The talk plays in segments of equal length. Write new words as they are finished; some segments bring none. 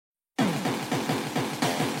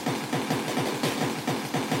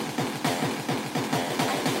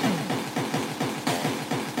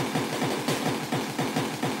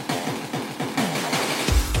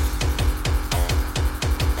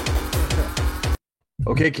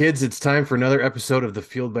Okay, kids, it's time for another episode of the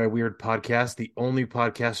Fueled by Weird podcast, the only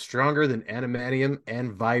podcast stronger than adamantium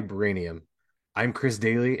and vibranium. I'm Chris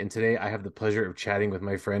Daly, and today I have the pleasure of chatting with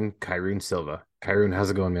my friend Kyrun Silva. Kyrun, how's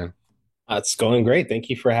it going, man? It's going great. Thank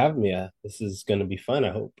you for having me. This is going to be fun,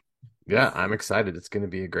 I hope. Yeah, I'm excited. It's going to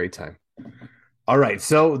be a great time. All right,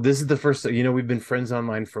 so this is the first, we've been friends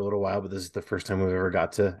online for a little while, but this is the first time we've ever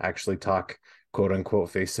got to actually talk, quote unquote,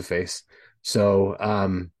 face to face. So,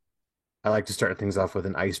 I like to start things off with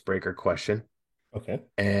an icebreaker question. Okay.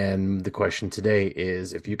 And the question today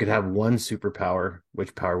is if you could have one superpower,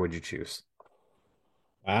 which power would you choose?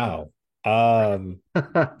 Wow. Um,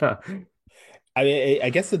 I mean,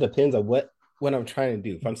 I guess it depends on what I'm trying to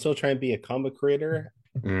do. If I'm still trying to be a comic creator,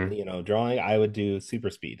 Mm, drawing, I would do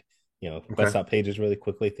super speed. okay. Bust out pages really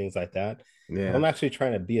quickly, things like that. If Yeah. I'm actually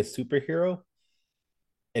trying to be a superhero,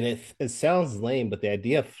 and it sounds lame, but the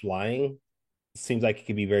idea of flying seems like it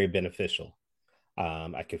could be very beneficial.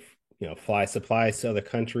 I could, fly supplies to other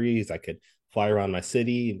countries. I could fly around my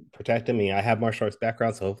city, protect them. I mean, I have martial arts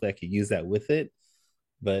background, so hopefully I could use that with it.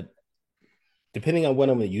 But depending on what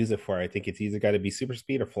I'm going to use it for, I think it's either got to be super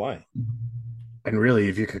speed or flying. And really,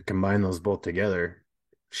 if you could combine those both together,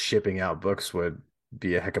 shipping out books would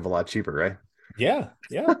be a heck of a lot cheaper, right? Yeah,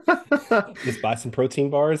 yeah. Just buy some protein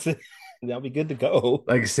bars. That'll be good to go.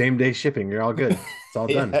 Like same day shipping, you're all good. It's all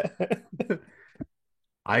done. Yeah.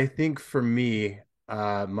 I think for me,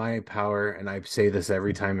 my power, and I say this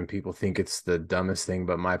every time and people think it's the dumbest thing,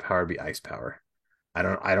 but my power would be ice power. I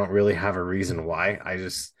don't really have a reason why. I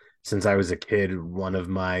just since I was a kid, one of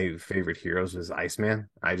my favorite heroes was Iceman.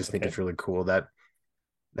 I just think it's Okay. really cool that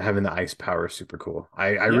having the ice power is super cool.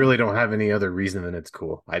 I Yeah. really don't have any other reason than it's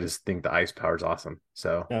cool. I just think the ice power is awesome.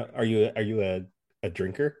 So, Now, are you a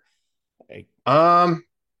drinker? Like, um,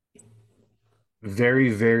 very,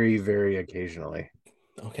 very, very occasionally.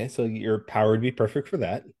 okay, so your power would be perfect for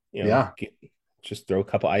that. Yeah, Just throw a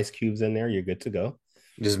couple ice cubes in there. You're good to go.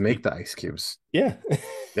 just You, make the ice cubes. yeah,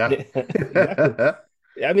 Yeah. yeah, exactly.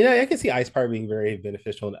 I mean, I can see ice power being very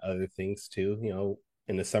beneficial in other things too.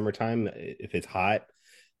 In the summertime, if it's hot,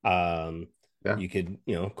 um, Yeah. you could,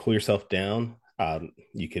 cool yourself down.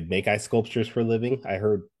 You could make ice sculptures for a living.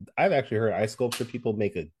 I've actually heard ice sculpture people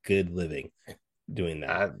make a good living doing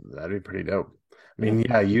that. That'd be pretty dope. I Yeah. mean,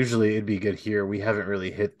 yeah, usually it'd be good here. We haven't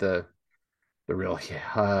really hit the real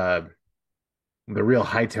uh the real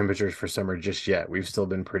high temperatures for summer just yet. We've still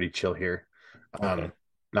been pretty chill here. Okay. Um,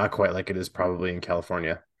 not quite like it is probably in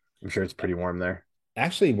California. I'm sure it's pretty warm there.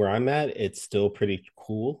 Actually, where I'm at, it's still pretty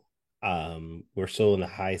cool. We're still in the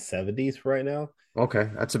high 70s for right now. Okay,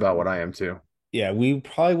 that's about what I am too. Yeah, we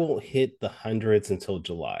probably won't hit the hundreds until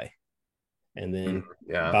July. And Mm, then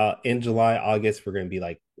yeah. about in July, August, we're going to be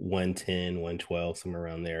like 110, 112, somewhere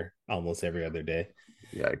around there, almost every other day.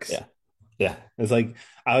 Yikes. Yeah. Yeah. It's like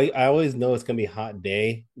I always know it's going to be a hot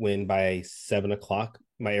day when by 7 o'clock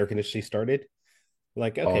my air conditioning started.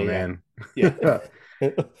 Like, Oh okay, yeah. man. Yeah.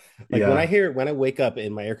 Like Yeah. when I wake up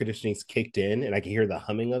and my air conditioning's kicked in and I can hear the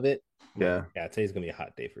humming of it, I'm like, Yeah. yeah, today's going to be a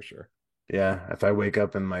hot day for sure. Yeah. If I wake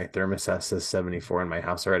up and my thermostat says 74 in my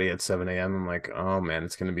house already at 7 a.m., I'm like, oh man,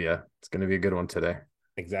 it's gonna be a good one today.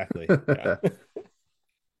 Exactly. Yeah.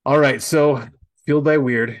 All right, so Fueled by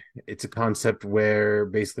Weird, it's a concept where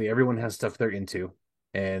basically everyone has stuff they're into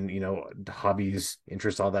and hobbies,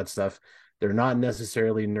 interests, all that stuff. They're not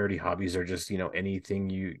necessarily nerdy hobbies, they're just, anything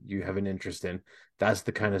you have an interest in. That's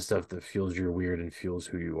the kind of stuff that fuels your weird and fuels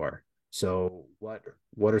who you are. So what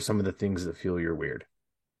are some of the things that fuel your weird?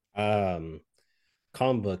 um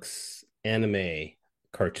Comic books, anime,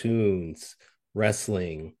 cartoons,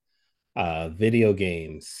 wrestling, video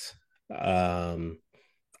games. Um,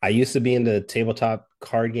 I used to be into tabletop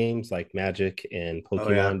card games like Magic and Oh yeah,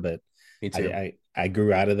 Pokemon, but me I too. I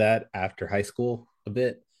grew out of that after high school a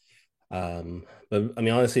bit. But I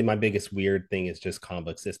mean, honestly, my biggest weird thing is just comic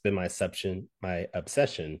books. It's been my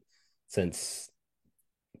obsession since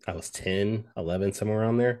I was 10, 11, somewhere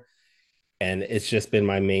around there. And it's just been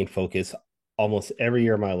my main focus almost every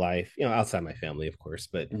year of my life, outside my family, of course,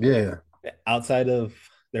 but Yeah. outside of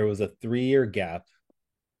there was a 3 year gap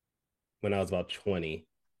when I was about 20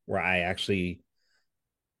 where I actually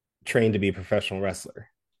trained to be a professional wrestler.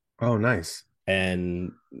 Oh, nice.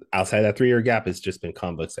 And outside that 3 year gap, it's just been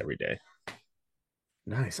comic books every day.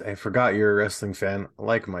 Nice. I forgot you're a wrestling fan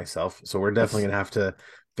like myself. So we're definitely Yes. gonna have to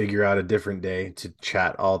figure out a different day to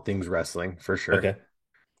chat all things wrestling for sure. Okay.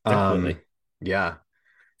 Um, Definitely. yeah.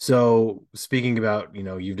 So speaking about,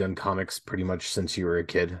 you've done comics pretty much since you were a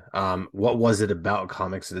kid. What was it about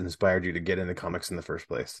comics that inspired you to get into comics in the first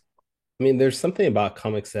place? I mean, there's something about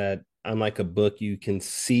comics that unlike a book, you can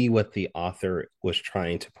see what the author was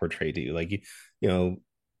trying to portray to you. Like you know,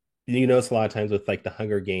 you notice a lot of times with like the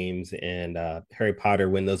Hunger Games and Harry Potter,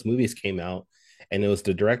 when those movies came out, and it was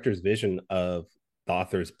the director's vision of the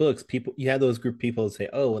author's books. People, you had those group of people say,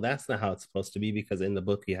 "Oh, well, that's not how it's supposed to be because in the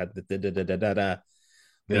book you had the da da da da da da."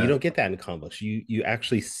 But you Yeah. don't get that in comic books. You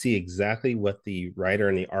actually see exactly what the writer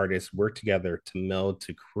and the artist work together to meld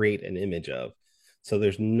to create an image of. So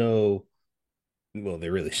there's no, well,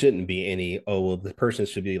 there really shouldn't be any, oh, well, the person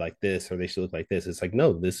should be like this or they should look like this. It's like,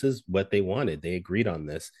 no, this is what they wanted. They agreed on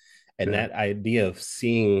this. And Yeah. that idea of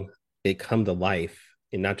seeing it come to life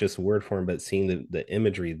in not just word form, but seeing the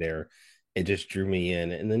imagery there, it just drew me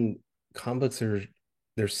in. And then comic books are,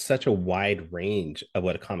 there's such a wide range of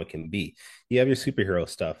what a comic can be. You have your superhero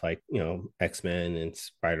stuff like, X-Men and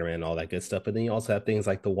Spider-Man, all that good stuff. But then you also have things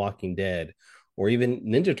like The Walking Dead or even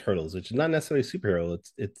Ninja Turtles, which is not necessarily superhero.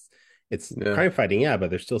 It's Yeah. crime fighting, yeah, but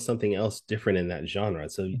there's still something else different in that genre.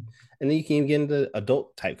 So, and then you can even get into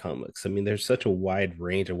adult type comics. I mean, there's such a wide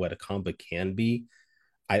range of what a comic can be.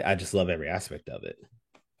 I just love every aspect of it.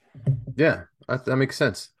 Yeah. That makes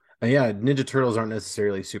sense. And yeah, Ninja Turtles aren't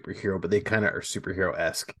necessarily superhero, but they kind of are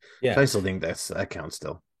superhero-esque. So I still Yes. think that counts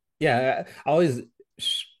still. Yeah. I always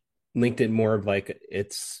linked it more of like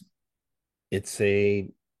it's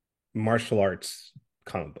a martial arts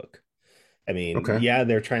comic book. I mean, Okay. yeah,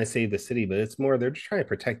 they're trying to save the city, but it's more they're just trying to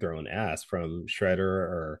protect their own ass from Shredder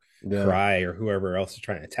or Yeah. Fry or whoever else is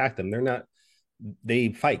trying to attack them. They're not,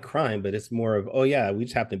 they fight crime, but it's more of, oh yeah, we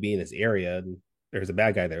just happen to be in this area and there's a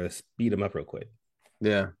bad guy there. Let's beat him up real quick.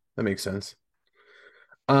 Yeah. That makes sense.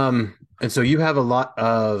 And so you have a lot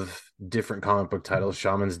of different comic book titles: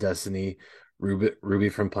 Shaman's Destiny, Ruby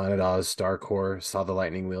from Planet Oz, Star Core, Saw the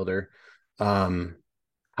Lightning Wielder. Um,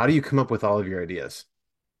 how do you come up with all of your ideas?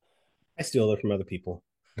 I steal it from other people.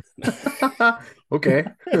 Okay,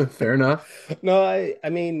 fair enough. No, I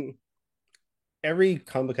mean every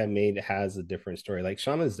comic I made has a different story. Like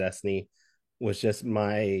Shaman's Destiny was just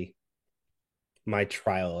my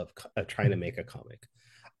trial of trying to make a comic.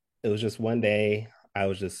 It was just one day I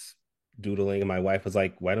was just doodling, and my wife was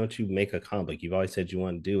like, "Why don't you make a comic? You've always said you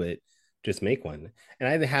want to do it. Just make one." And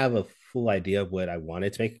I didn't have a full idea of what I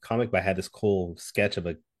wanted to make a comic, but I had this cool sketch of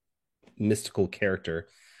a mystical character.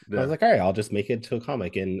 I was Yeah, like, "All right, I'll just make it to a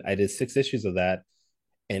comic." And I did 6 issues of that,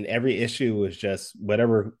 and every issue was just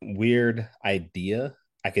whatever weird idea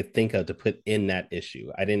I could think of to put in that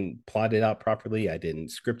issue. I didn't plot it out properly. I didn't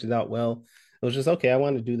script it out well. It was just okay. I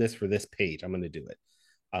want to do this for this page. I'm going to do it.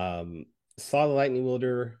 Saw the Lightning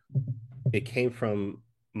Wielder. It came from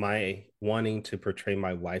my wanting to portray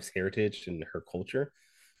my wife's heritage and her culture,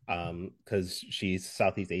 because she's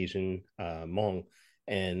Southeast Asian, Hmong,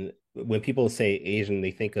 and when people say Asian,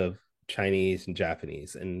 they think of Chinese and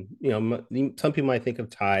Japanese, and some people might think of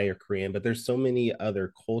Thai or Korean, but there's so many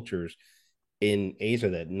other cultures in Asia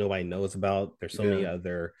that nobody knows about. There's so many yeah,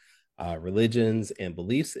 other religions and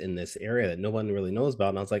beliefs in this area that no one really knows about.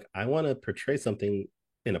 And I was like, I want to portray something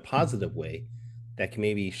in a positive way that can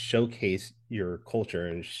maybe showcase your culture.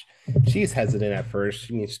 And she's hesitant at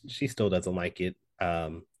first. I mean, she still doesn't like it,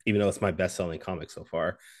 even though it's my best-selling comic so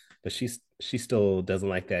far. But she still doesn't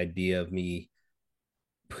like the idea of me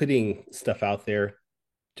putting stuff out there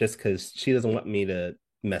just because she doesn't want me to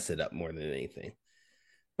mess it up more than anything.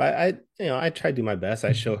 But I try to do my best.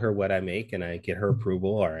 I show her what I make and I get her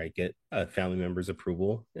approval or I get a family member's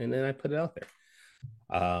approval and then I put it out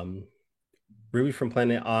there. Ruby from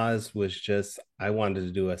Planet Oz was just, I wanted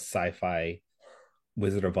to do a sci-fi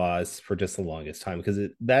Wizard of Oz for just the longest time because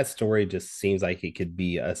that story just seems like it could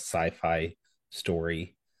be a sci-fi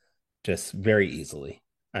story just very easily.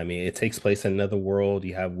 I mean, it takes place in another world.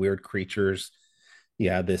 You have weird creatures.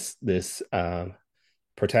 You have this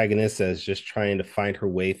protagonist that's just trying to find her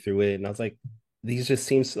way through it. And I was like, these just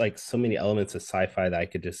seems like so many elements of sci-fi that I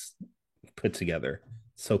could just put together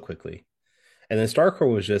so quickly. And then Starcore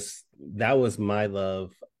was just, that was my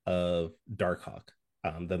love of Darkhawk,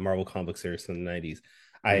 the Marvel comic series from the 90s.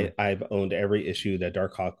 mm, I've owned every issue that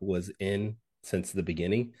Darkhawk was in since the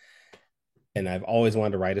beginning, and I've always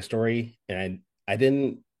wanted to write a story, and I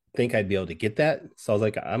didn't think I'd be able to get that, so I was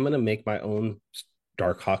like, I'm gonna make my own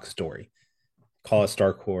Darkhawk story, call it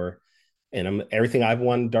Starcore, and I'm everything I've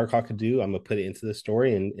wanted Darkhawk to do, I'm gonna put it into the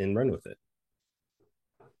story and run with it.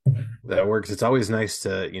 that works. It's always nice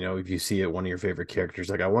to, if you see it, one of your favorite characters,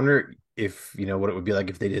 like I wonder if, what it would be like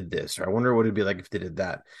if they did this, or I wonder what it'd be like if they did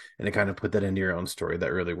that, and to kind of put that into your own story.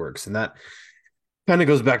 That really works, and that kind of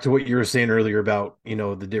goes back to what you were saying earlier about,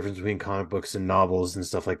 the difference between comic books and novels and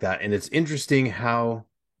stuff like that. And it's interesting how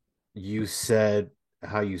you said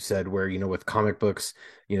how you said where, with comic books,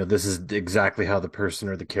 this is exactly how the person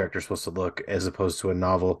or the character is supposed to look as opposed to a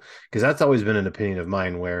novel. Because that's always been an opinion of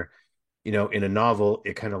mine where, in a novel,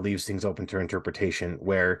 it kind of leaves things open to interpretation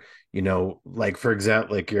where, like for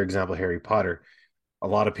example, like your example, Harry Potter, a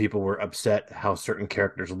lot of people were upset how certain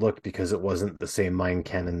characters looked because it wasn't the same mind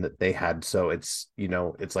canon that they had. So it's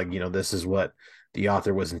like, this is what the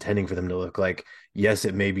author was intending for them to look like. Yes,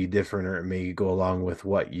 it may be different or it may go along with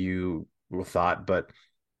what you thought, but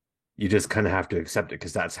you just kind of have to accept it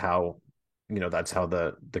because that's how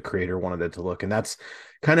the creator wanted it to look. And that's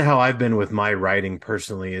kind of how I've been with my writing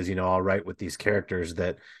personally is, I'll write with these characters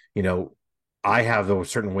that, you know, I have a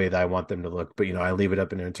certain way that I want them to look, but I leave it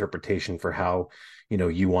up in interpretation for how,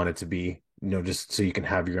 you want it to be, just so you can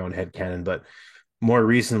have your own head canon. But more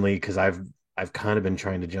recently, because I've kind of been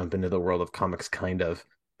trying to jump into the world of comics kind of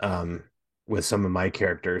um with some of my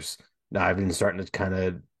characters. Now I've been starting to kind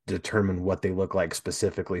of determine what they look like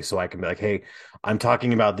specifically so I can be like, hey, I'm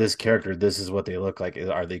talking about this character. This is what they look like.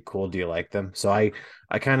 Are they cool? Do you like them? So I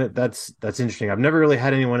kind of that's interesting. I've never really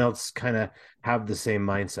had anyone else kind of have the same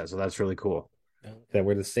mindset. So that's really cool. That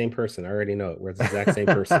we're the same person. I already know it. We're the exact same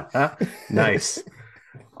person. Nice.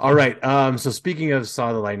 All right. So speaking of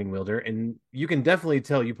Saw the Lightning Wielder, and you can definitely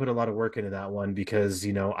tell you put a lot of work into that one because,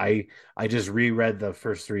 I just reread the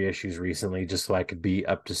first three issues recently just so I could be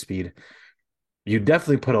up to speed. You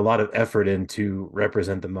definitely put a lot of effort in to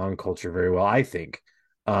represent the Hmong culture very well, I think.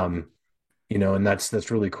 Um, and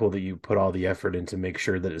that's really cool that you put all the effort in to make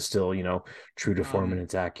sure that it's still, true to form and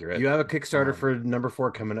it's accurate. You have a Kickstarter for number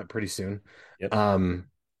four coming up pretty soon. Yep. Um,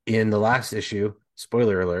 in the last issue,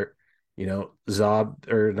 spoiler alert,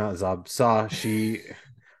 Zob or not Zob, Saw,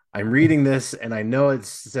 I'm reading this and I know it's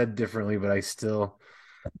said differently, but I still,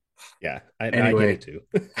 Yeah, I get it anyway, too.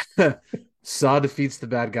 Saw defeats the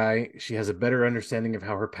bad guy. She has a better understanding of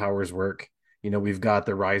how her powers work. We've got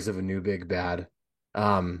the rise of a new big bad.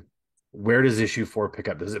 Um, where does issue four pick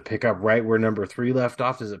up? Does it pick up right where number three left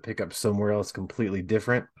off? Does it pick up somewhere else completely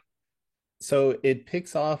different? So it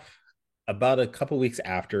picks off about a couple weeks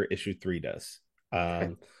after issue three does. Okay.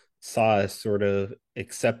 Um, Saw sort of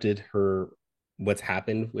accepted her what's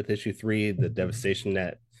happened with issue three, the devastation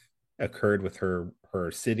that occurred with her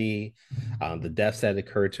city, the deaths that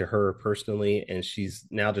occurred to her personally, and she's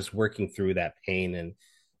now just working through that pain. And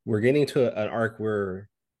we're getting to an arc where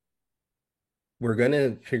we're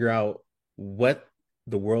gonna figure out what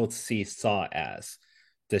the world sees Saw as.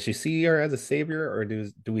 Does she see her as a savior, or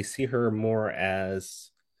do we see her more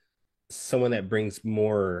as someone that brings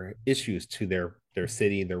more issues to their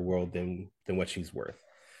city, their world than what she's worth?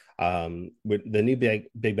 With the new big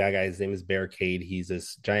bad guy, his name is Barricade. He's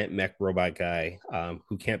this giant mech robot guy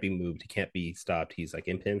who can't be moved, he can't be stopped. He's like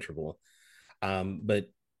impenetrable. But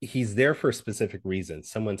he's there for a specific reason.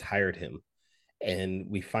 Someone's hired him, and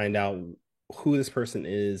we find out who this person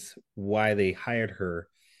is, why they hired her,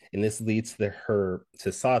 and this leads to her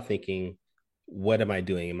to Saw thinking, "What am I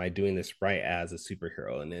doing? Am I doing this right as a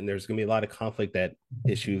superhero?" And then there's going to be a lot of conflict that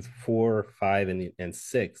issues 4, 5, and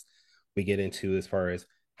 6 we get into as far as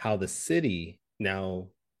how the city now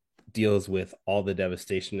deals with all the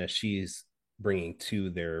devastation that she's bringing to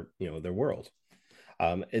their world.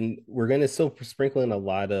 And we're going to still sprinkle in a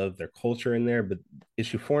lot of their culture in there, but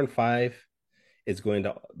issue 4 and 5 is going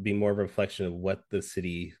to be more of a reflection of what the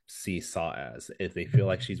city sees Saw as, if they feel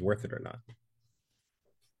like she's worth it or not.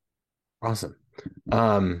 Awesome.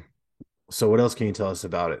 Um, so what else can you tell us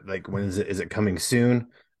about it? Like when is it coming soon?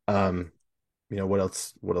 Um, what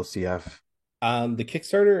else do you have? Um, the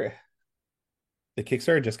Kickstarter, the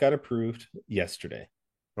Kickstarter just got approved yesterday,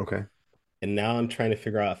 Okay. and now I'm trying to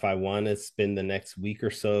figure out if I want to spend the next week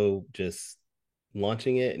or so just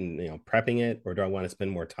launching it and prepping it, or do I want to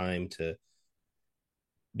spend more time to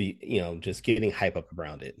be just getting hype up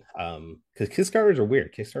around it? Because Kickstarters are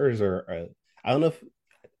weird. Kickstarters are I don't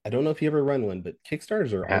know if you ever run one, but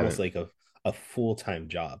Kickstarters are I almost haven't. like a full-time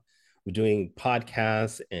job. We're doing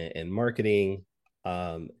podcasts and marketing.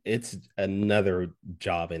 It's another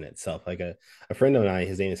job in itself. Like a friend of mine,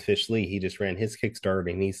 his name is Fish Lee. He just ran his Kickstarter,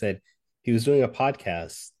 and he said he was doing a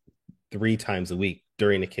podcast 3 times a week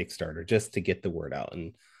during a Kickstarter just to get the word out.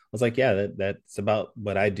 And I was like, yeah, that's about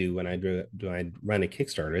what I do when I run a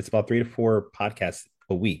Kickstarter. It's about 3 to 4 podcasts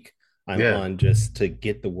a week I'm Yeah, on just to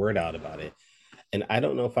get the word out about it. And I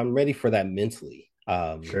don't know if I'm ready for that mentally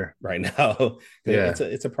sure. right now. it's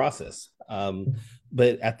Yeah, a process.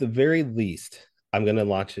 But at the very least, I'm going to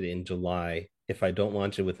launch it in July. If I don't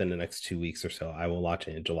launch it within the next 2 weeks or so, I will launch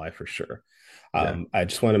it in July for sure. yeah. I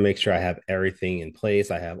just want to make sure I have everything in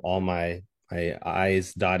place. I have all my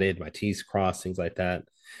I's dotted, my T's crossed, things like that.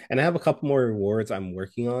 And I have a couple more rewards I'm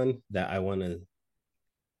working on that I want to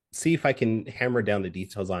see if I can hammer down the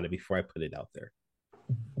details on it before I put it out there.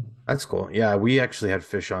 That's cool. Yeah, we actually had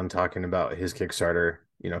Fish on talking about his Kickstarter,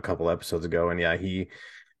 a couple episodes ago, and yeah,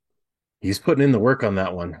 he's putting in the work on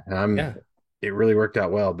that one. Yeah, It really worked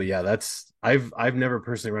out well. But yeah, that's I've never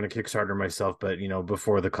personally run a Kickstarter myself, but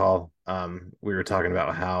before the call, we were talking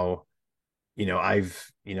about how,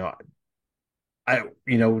 I've,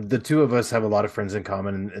 the two of us have a lot of friends in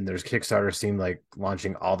common, and there's Kickstarter seem like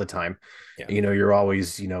launching all the time. yeah, You're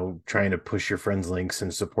always, trying to push your friends' links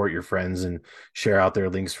and support your friends and share out their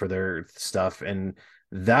links for their stuff. And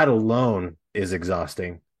that alone is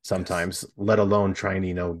exhausting yes, sometimes, let alone trying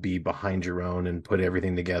to, be behind your own and put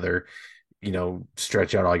everything together,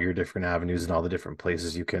 stretch out all your different avenues and all the different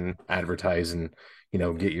places you can advertise and,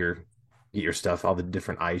 get your stuff, all the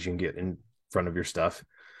different eyes you can get in front of your stuff.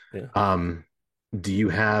 yeah. Um, what do you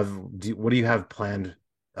have planned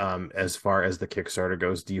as far as the Kickstarter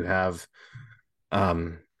goes? Do you have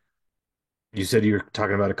um you said you were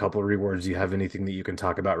talking about a couple of rewards. Do you have anything that you can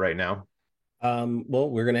talk about right now? Well,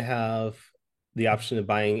 we're gonna have the option of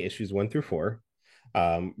buying issues 1 through 4.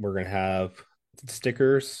 We're gonna have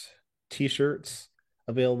stickers, T-shirts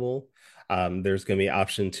available. There's gonna be an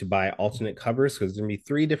option to buy alternate covers because there's gonna be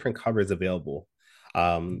 3 different covers available.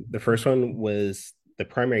 The first one was the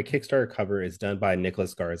primary Kickstarter cover is done by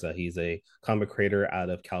Nicholas Garza. He's a comic creator out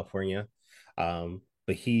of California.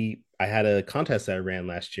 But I had a contest that I ran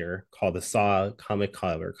last year called the Saw Comic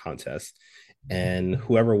Cover Contest, and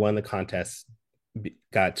whoever won the contest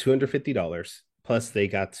got $250 plus they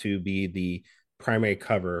got to be the primary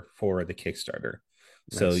cover for the Kickstarter.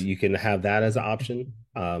 So Nice. you can have that as an option.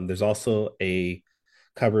 There's also a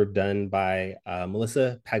cover done by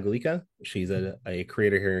Melissa Paglica. She's a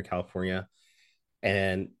creator here in California.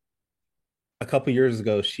 And a couple years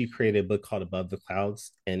ago, she created a book called Above the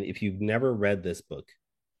Clouds. And if you've never read this book,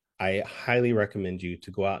 I highly recommend you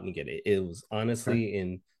to go out and get it. It was Okay. honestly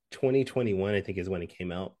in 2021, I think is when it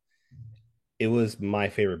came out. It was my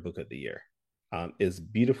favorite book of the year. Is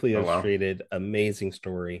beautifully Oh wow. illustrated, amazing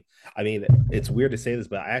story. I mean, it's weird to say this,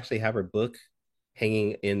 but I actually have her book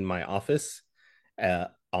hanging in my office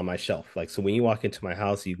on my shelf. Like, so when you walk into my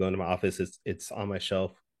house, you go into my office, it's on my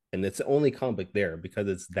shelf, and it's the only comic book there because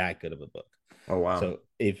it's that good of a book. Oh wow. So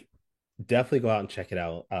if definitely go out and check it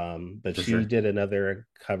out. But For she sure. did another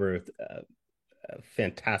cover with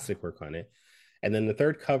fantastic work on it. And then the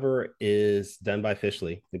third cover is done by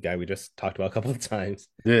Fishley, the guy we just talked about a couple of times.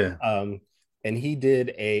 Yeah. Um, and he did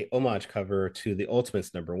a homage cover to the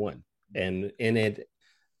Ultimates #1. And in it,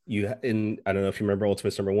 I don't know if you remember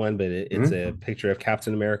Ultimates #1, but it's a Hmm. picture of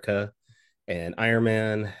Captain America and Iron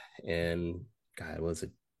Man and God, was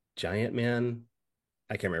it Giant Man?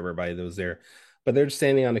 I can't remember everybody that was there, but they're just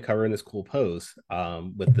standing on the cover in this cool pose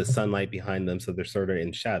with the sunlight behind them, so they're sort of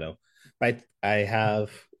in shadow. I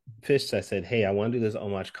have fished. I said, "Hey, I want to do this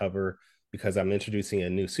homage cover because I'm introducing a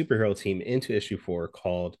new superhero team into issue 4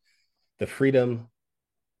 called the Freedom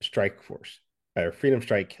Strike Force or Freedom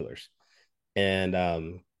Strike Killers," and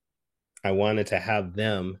I wanted to have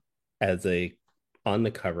them as a on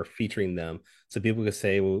the cover featuring them so people could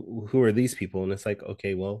say, well, who are these people? And it's like,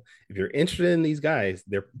 okay, well, if you're interested in these guys,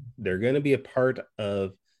 they're going to be a part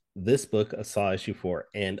of this book of Saw issue 4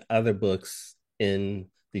 and other books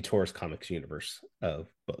in the Taurus Comics universe of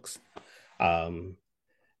books. um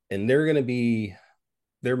and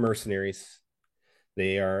they're mercenaries.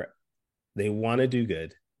 They are they want to do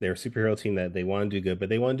good. They're a superhero team that they want to do good, but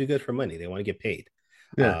they want to do good for money. They want to get paid.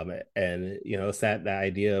 Yeah. And it's that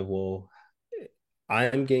idea of, well,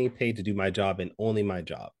 I'm getting paid to do my job and only my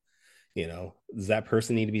job. Does that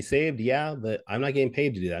person need to be saved? Yeah, but I'm not getting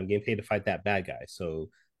paid to do that. I'm getting paid to fight that bad guy. So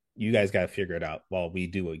you guys got to figure it out while we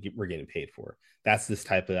do what we're getting paid for. That's this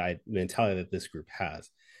type of mentality that this group has.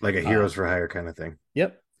 Like a Uh, heroes for hire kind of thing.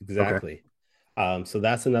 yep, Okay. exactly. So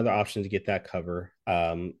that's another option to get that cover.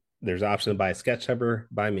 There's an option to buy a sketch cover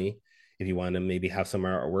by me if you want to maybe have some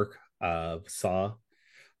artwork of Saw.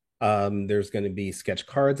 There's going to be sketch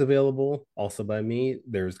cards available also by me.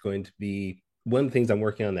 There's going to be one of the things I'm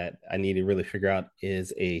working on that I need to really figure out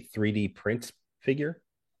is a 3D print figure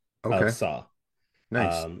of Okay. Saw.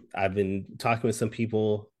 Nice. I've been talking with some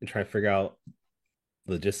people and trying to figure out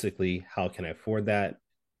logistically how can I afford that.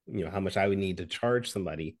 How much I would need to charge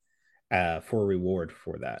somebody for a reward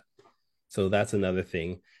for that. So that's another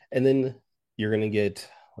thing. And then you're going to get,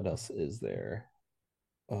 what else is there?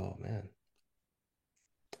 Oh man,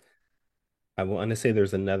 I want to say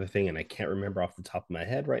there's another thing, and I can't remember off the top of my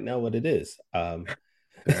head right now what it is. Fair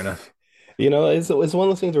enough. It's one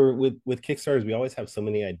of those things where with Kickstarters, we always have so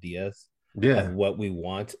many ideas of Yeah. what we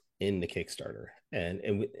want in the Kickstarter,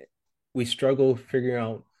 and we struggle figuring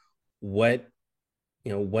out what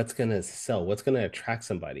what's going to sell, what's going to attract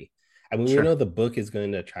somebody. I mean, we Sure. know the book is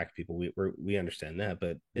going to attract people. We understand that,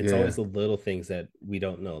 but it's always Yeah. the little things that we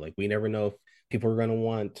don't know. Like we never know if people are going to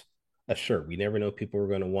want a shirt. We never know if people are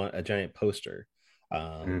going to want a giant poster.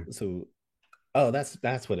 Mm, So oh,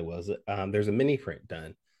 that's what it was. There's a mini print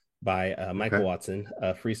done by okay. Michael Watson,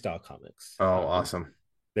 Freestyle Comics. Oh, awesome.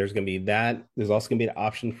 There's going to be that. There's also going to be an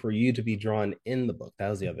option for you to be drawn in the book. That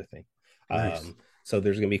was the other thing. Nice. So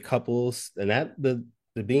there's going to be couples, and that the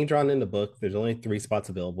being drawn in the book. There's only 3 spots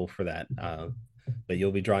available for that. But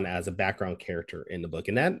you'll be drawn as a background character in the book,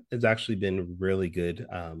 and that has actually been really good.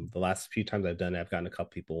 The last few times I've done it, I've gotten a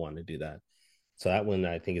couple people want to do that. So that one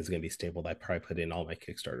I think is going to be stable. I probably put in all my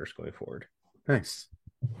Kickstarters going forward. Nice.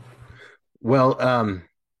 Well,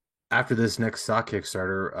 after this next stock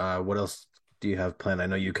Kickstarter, what else do you have planned? I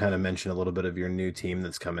know you kind of mentioned a little bit of your new team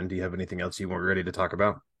that's coming. Do you have anything else you weren't ready to talk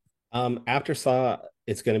about? After Saw,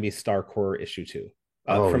 it's going to be StarCore issue 2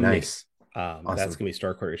 Oh, from me. nice. That's Awesome. going to be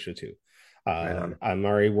StarCore issue 2. Right on. I'm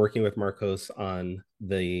already working with Marcos on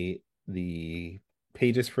the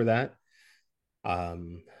pages for that.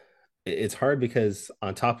 Um, it's hard because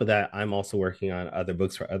on top of that, I'm also working on other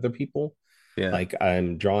books for other people. Yeah. Like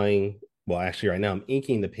I'm drawing. Well, actually, right now I'm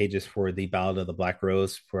inking the pages for the Ballad of the Black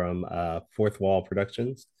Rose from Fourth Wall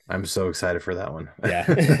Productions. I'm so excited for that one.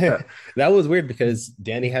 Yeah, that was weird because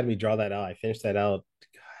Danny had me draw that out. I finished that out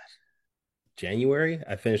January.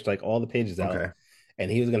 I finished like all the pages out, Okay.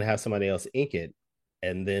 and he was gonna have somebody else ink it.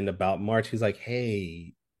 And then about March, he's like,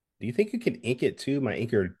 "Hey, do you think you can ink it too?" My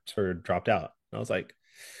inker sort of dropped out. And I was like,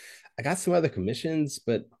 "I got some other commissions,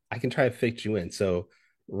 but I can try to fit you in." So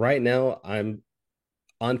right now, I'm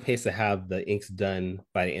on pace to have the inks done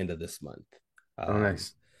by the end of this month. Oh, Um,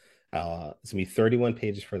 nice. it's gonna be 31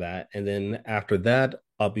 pages for that, and then after that,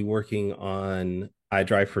 I'll be working on I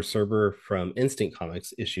Drive for Cerber from Instinct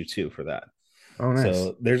Comics issue 2 for that. Oh, nice.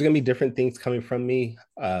 So there's going to be different things coming from me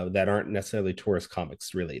that aren't necessarily tourist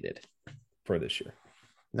comics related for this year.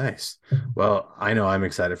 Nice. Well, I know I'm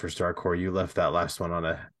excited for StarCore. You left that last one on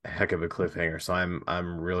a heck of a cliffhanger, so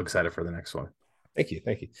I'm real excited for the next one. Thank you,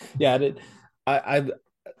 thank you. Yeah, I did. I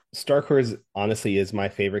Starcore honestly is my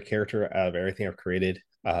favorite character out of everything I've created.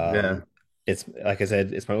 Yeah. It's like I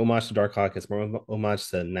said, it's my homage to Darkhawk. It's my homage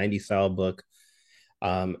to 90s style book.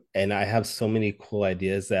 And I have so many cool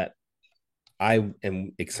ideas that I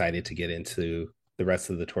am excited to get into the rest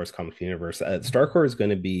of the Taurus comic universe. Starcore is going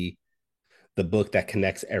to be the book that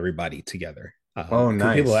connects everybody together. Oh, Because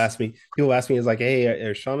nice. people ask me, is like, hey,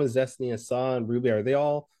 are Shaman's Destiny and Saw and Ruby, are they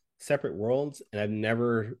all separate worlds? And I've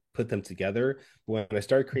never put them together. But when I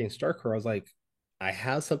started creating Starcore, I was like, I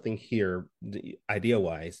have something here, idea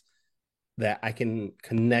wise, that I can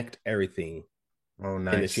connect everything Oh, in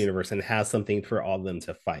this nice. universe and have something for all of them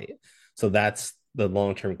to fight. So that's the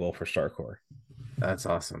long term goal for Starcore. That's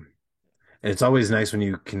awesome. And it's always nice when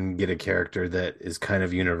you can get a character that is kind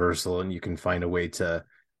of universal and you can find a way to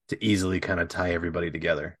easily kind of tie everybody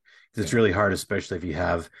together. 'Cause it's Yeah. really hard, especially if you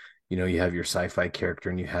have, you have your sci-fi character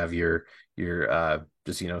and you have your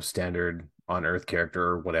just, standard on Earth character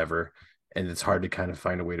or whatever. And it's hard to kind of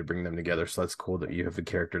find a way to bring them together. So that's cool that you have a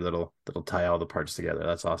character that'll tie all the parts together.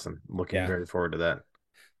 That's awesome. I'm looking Yeah. very forward to that.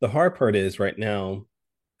 The hard part is right now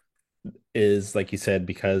is like you said,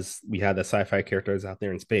 because we had the sci-fi characters out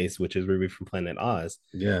there in space, which is Ruby from Planet Oz.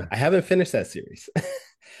 Yeah. I haven't finished that series.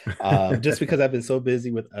 Just because I've been so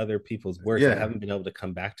busy with other people's works, I Yeah. haven't been able to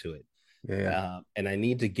come back to it. Yeah. Yeah. And I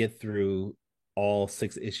need to get through all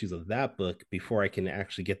 6 issues of that book before I can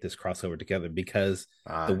actually get this crossover together because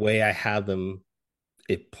the Ah, way I have them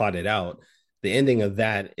it plotted out, the ending of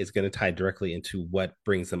that is going to tie directly into what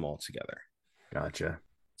brings them all together. gotcha.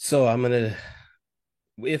 So I'm gonna,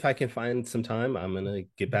 if I can find some time, I'm gonna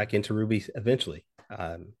get back into Ruby eventually.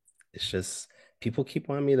 It's just people keep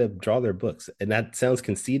wanting me to draw their books, and that sounds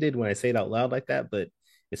conceited when I say it out loud like that, but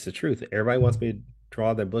it's the truth. Everybody wants me to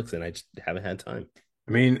draw their books, and I just haven't had time.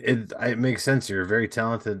 I mean, it makes sense. You're a very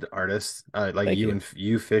talented artist. Like Thank you.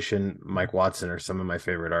 you, Fish, and Mike Watson are some of my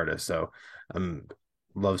favorite artists. So I'm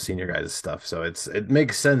love seeing your guys' stuff. So it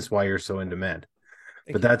makes sense why you're so in demand.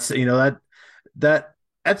 But Thank you. that's that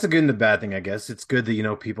that's a good and a bad thing, I guess. It's good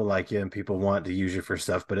that people like you and people want to use you for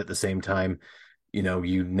stuff, but at the same time,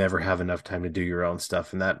 you never have enough time to do your own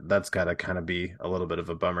stuff, and that's got to kind of be a little bit of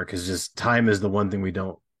a bummer because just time is the one thing we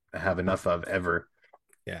don't have enough of ever.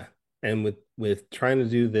 Yeah. And with trying to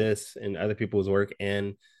do this and other people's work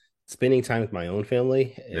and spending time with my own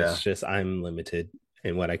family, it's Yeah, just I'm limited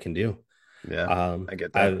in what I can do. yeah, I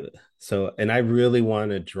get that. I so and I really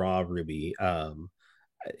want to draw Ruby.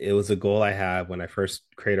 It was a goal I had when I first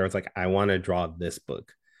created. I was like, I want to draw this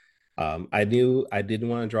book. I knew I didn't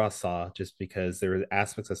want to draw Saw just because there were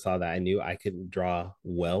aspects of Saw that I knew I couldn't draw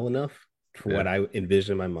well enough for Yeah. what I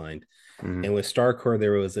envisioned in my mind. Hmm. And with Starcore,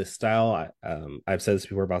 there was a style. I've said this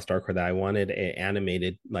before about Starcore that I wanted an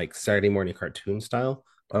animated, like Saturday morning cartoon style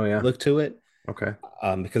Oh yeah. look to it. Okay.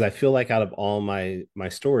 Because I feel like out of all my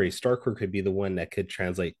stories, Starcore could be the one that could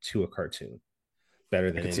translate to a cartoon better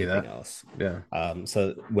I than could see anything that. else. Yeah.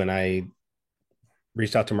 So when I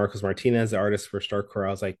reached out to Marcos Martinez, the artist for Starcore,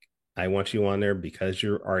 I was like, I want you on there because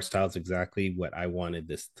your art style is exactly what I wanted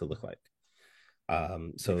this to look like.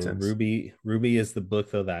 Makes So sense. Ruby is the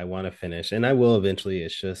book though that I want to finish, and I will eventually.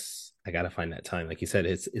 It's just I gotta find that time. Like you said,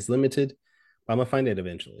 it's limited, but I'm gonna find it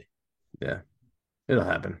eventually. Yeah. It'll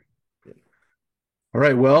happen. All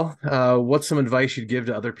right. Well, what's some advice you'd give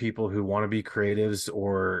to other people who want to be creatives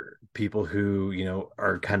or people who,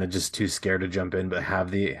 are kind of just too scared to jump in, but have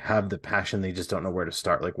the passion, they just don't know where to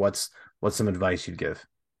start? Like what's some advice you'd give?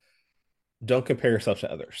 Don't compare yourself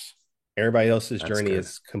to others. Everybody else's That's journey good.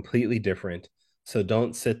 is completely different. So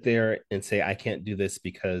don't sit there and say, I can't do this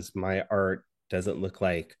because my art doesn't look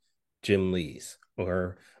like Jim Lee's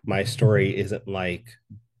or my story isn't like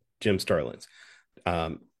Jim Starlin's.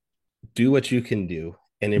 Um, do what you can do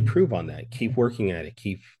and improve on that. Keep working at it.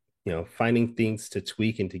 Keep, finding things to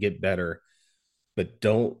tweak and to get better, but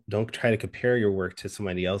don't try to compare your work to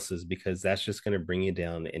somebody else's because that's just going to bring you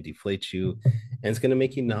down and deflate you, and it's going to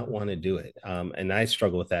make you not want to do it. And I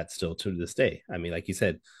struggle with that still to this day. I mean, like you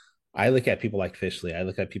said, I look at people like Fishley, I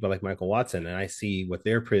look at people like Michael Watson, and I see what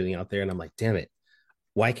they're putting out there, and I'm like, damn it,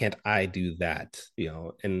 why can't I do that?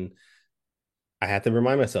 And I have to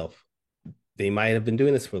remind myself they might have been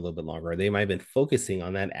doing this for a little bit longer. Or they might have been focusing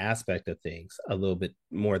on that aspect of things a little bit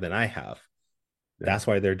more than I have. Yeah. That's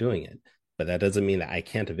why they're doing it. But that doesn't mean that I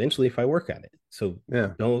can't eventually if I work at it. So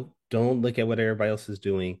Yeah. don't look at what everybody else is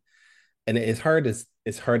doing. And it's hard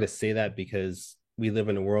to say that because we live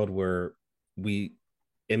in a world where we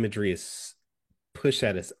imagery is pushed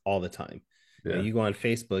at us all the time. Yeah. You go on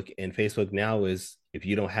Facebook, and Facebook now is if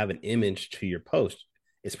you don't have an image to your post,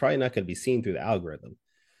 it's probably not going to be seen through the algorithm.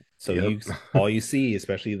 So Yep. you all you see,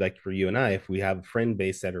 especially like for you and I, if we have a friend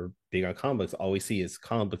base that are big on comic books, all we see is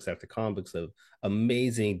comic books after comic books of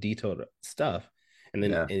amazing detailed stuff. And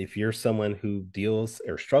then Yeah. and if you're someone who deals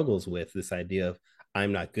or struggles with this idea of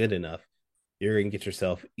I'm not good enough, you're gonna get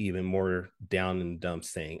yourself even more down in the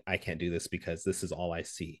dumps saying, I can't do this because this is all I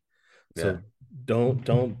see. Yeah. So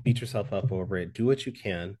don't beat yourself up over it. Do what you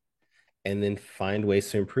can and then find ways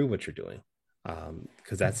to improve what you're doing,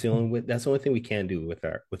 because that's the only thing we can do with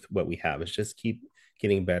what we have is just keep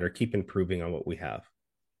getting better, keep improving on what we have.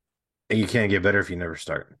 And you can't get better if you never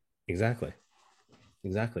start. Exactly,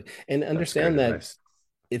 exactly. And That's great understand that advice.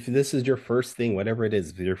 if this is your first thing, whatever it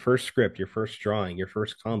is, your first script, your first drawing, your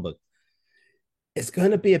first comic book, it's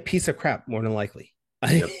going to be a piece of crap more than likely.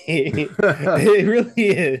 Yep. It really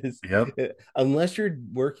is. Yep. Unless you're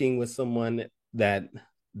working with someone that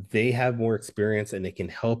they have more experience and they can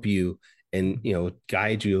help you and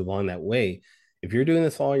guide you along that way. If you're doing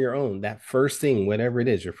this all on your own, that first thing, whatever it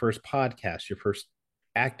is, your first podcast, your first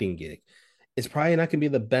acting gig, it's probably not going to be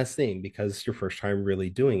the best thing because it's your first time really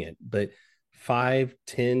doing it. But 5,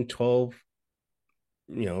 10, 12,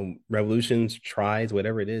 revolutions, tries,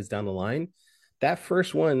 whatever it is down the line, that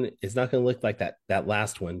first one is not going to look like that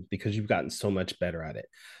last one because you've gotten so much better at it.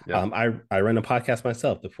 Yep. I run a podcast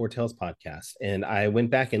myself, the Four Tales podcast, and I went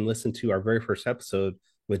back and listened to our very first episode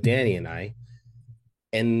with Danny and I.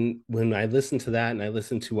 And when I listen to that and I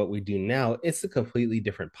listen to what we do now, it's a completely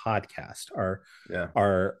different podcast. Our Yeah.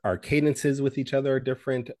 our our cadences with each other are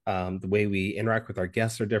different. The way we interact with our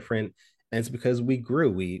guests are different, and it's because we grew.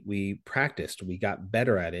 We practiced. We got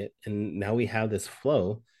better at it, and now we have this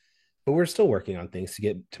flow. But we're still working on things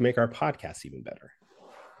to make our podcast even better.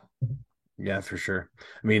 Yeah, for sure.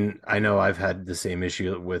 I mean, I know I've had the same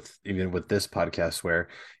issue with even with this podcast where,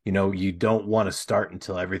 you don't want to start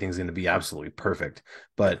until everything's going to be absolutely perfect. Yeah,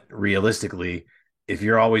 But realistically, if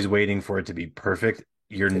you're always waiting for it to be perfect,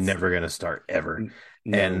 you're it's never going to start ever.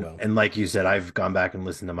 never And will. and like you said, I've gone back and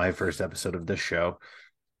listened to my first episode of this show,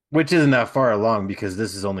 which isn't that far along because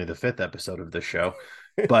this is only the fifth episode of the show.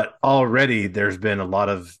 But already there's been a lot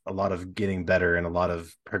of getting better and a lot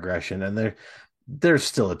of progression, and there's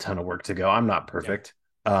still a ton of work to go. I'm not Yeah, perfect,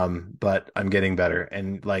 but I'm getting better.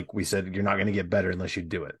 And like we said, you're not going to get better unless you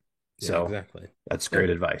do it. yeah, So exactly. that's Yeah, great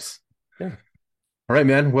advice. yeah. All right,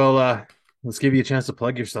 man. Well, let's give you a chance to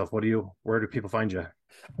plug yourself. Where do people find you?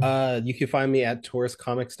 You can find me at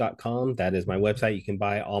tauruscomics.com. That is my website. You can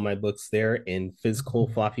buy all my books there in physical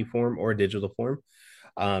floppy form or digital form.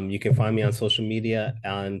 You can find me on social media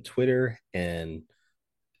on Twitter and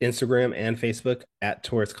Instagram and Facebook at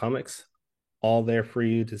Taurus Comics. All there for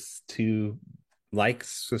you to like,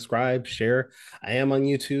 subscribe, share. I am on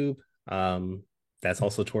YouTube. Um, that's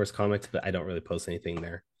also Taurus Comics, but I don't really post anything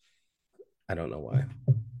there. I don't know why.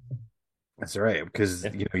 That's all right, because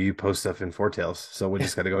Yeah. you post stuff in Four so we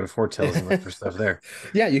just got to go to Four and look for stuff there.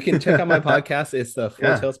 Yeah, you can check out my podcast. It's the Four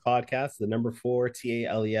Yeah, Tails Podcast, the number four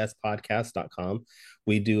TALES podcast.com.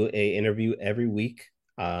 We do a interview every week.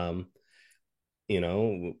 Um,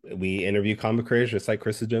 we interview comic creators just like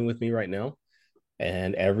Chris is doing with me right now.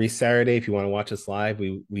 And every Saturday, if you want to watch us live,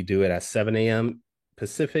 we do it at 7 a.m.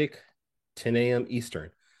 Pacific, 10 a.m. Eastern.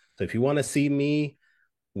 So if you want to see me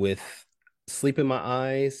with sleep in my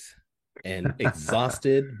eyes and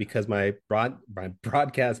exhausted because my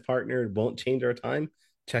broadcast partner won't change our time,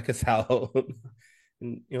 check us out.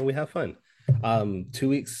 And we have fun. 2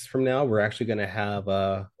 weeks from now, we're actually going to have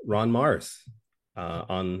Ron Mars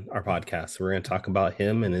on our podcast. We're going to talk about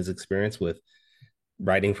him and his experience with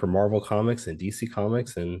writing for Marvel Comics and DC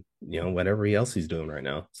Comics and whatever else he's doing right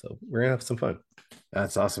now. So we're gonna have some fun.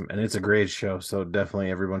 that's awesome, and it's a great show. So definitely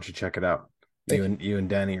everyone should check it out. Thank you. You and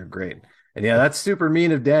Danny are great. And yeah, that's super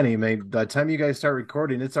mean of Danny. Man, by the time you guys start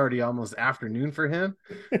recording, it's already almost afternoon for him.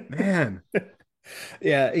 Man.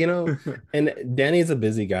 Yeah, and Danny's a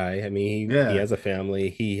busy guy. I mean, he Yeah. has a family.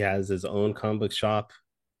 He has his own comic book shop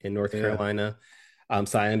in North Yeah. Carolina.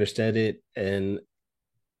 So I understand it, and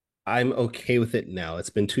I'm okay with it now.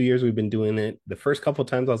 It's been 2 years we've been doing it. The first couple of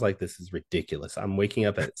times I was like, this is ridiculous. I'm waking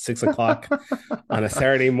up at 6 o'clock on a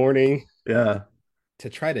Saturday morning Yeah. to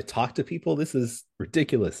try to talk to people. This is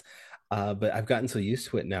ridiculous. But I've gotten so used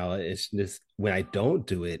to it now. It's just when I don't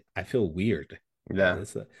do it, I feel weird. Yeah.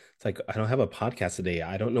 It's like I don't have a podcast today.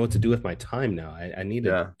 I don't know what to do with my time now. I need to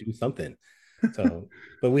Yeah. do something. So,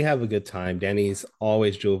 but we have a good time. Danny's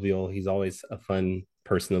always jovial. He's always a fun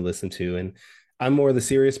person to listen to. And I'm more the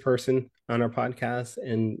serious person on our podcast.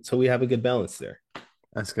 And so we have a good balance there.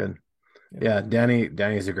 That's good. Yeah. Yeah,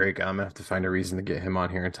 Danny's a great guy. I'm gonna have to find a reason to get him on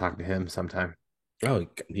here and talk to him sometime. Oh,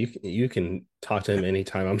 you can talk to him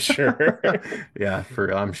anytime, I'm sure. Yeah,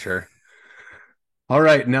 I'm sure. All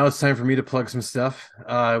right, now it's time for me to plug some stuff.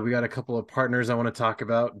 We got a couple of partners I want to talk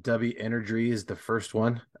about. W Energy is the first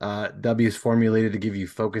one. W is formulated to give you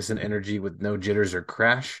focus and energy with no jitters or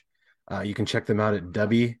crash. You can check them out at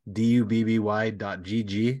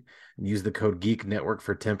wdubby.gg and use the code Geek Network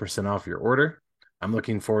for 10% off your order. I'm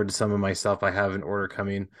looking forward to some of myself. I have an order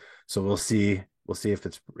coming, so we'll see. We'll see if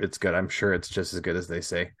it's good. I'm sure it's just as good as they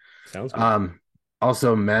say. Sounds good. Um,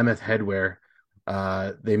 Also Mammoth Headwear.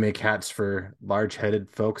 They make hats for large-headed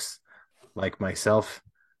folks like myself.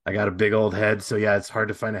 I got a big old head, so yeah, it's hard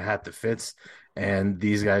to find a hat that fits. And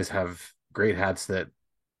these guys have great hats that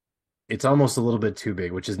it's almost a little bit too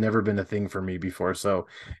big, which has never been a thing for me before. So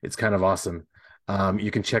it's kind of awesome.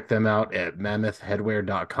 You can check them out at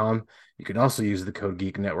mammothheadwear.com. You can also use the code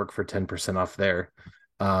Geek Network for 10% off there.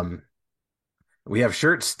 Um, we have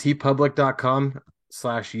shirts,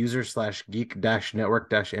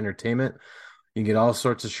 tpublic.com/user/geek-network-entertainment. You can get all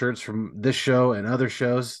sorts of shirts from this show and other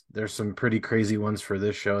shows. There's some pretty crazy ones for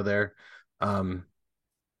this show there. Um,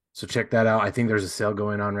 so check that out. I think there's a sale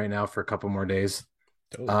going on right now for a couple more days.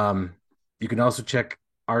 Dope. Um, you can also check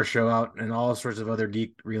our show out and all sorts of other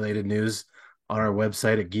geek related news on our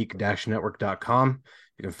website at geek-network.com.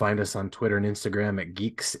 You can find us on Twitter and Instagram at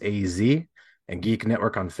GeeksAZ and Geek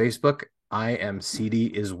Network on Facebook. I am CD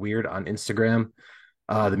is weird on Instagram.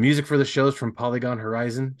 The music for the shows from Polygon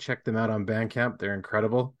Horizon. Check them out on Bandcamp. They're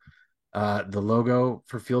incredible. The logo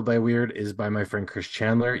for Fueled by Weird is by my friend Chris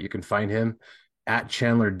Chandler. You can find him at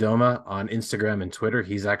Chandler Doma on Instagram and Twitter.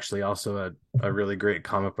 He's actually also a really great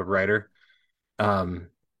comic book writer. The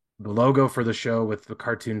logo for the show with the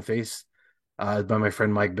cartoon face by my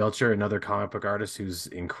friend Mike Belcher, another comic book artist who's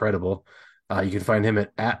incredible. You can find him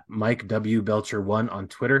at Mike W. Belcher 1 on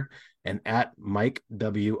Twitter and at Mike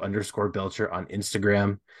W_Belcher on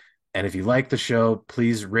Instagram. And if you like the show,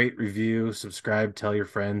 please rate, review, subscribe, tell your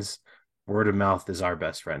friends. Word of mouth is our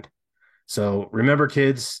best friend. So remember,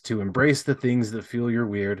 kids, to embrace the things that fuel your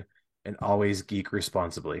weird and always geek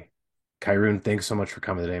responsibly. Kyrun, thanks so much for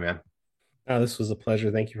coming today, man. This was a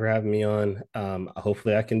pleasure. Thank you for having me on.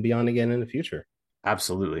 Hopefully I can be on again in the future.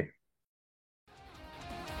 Absolutely.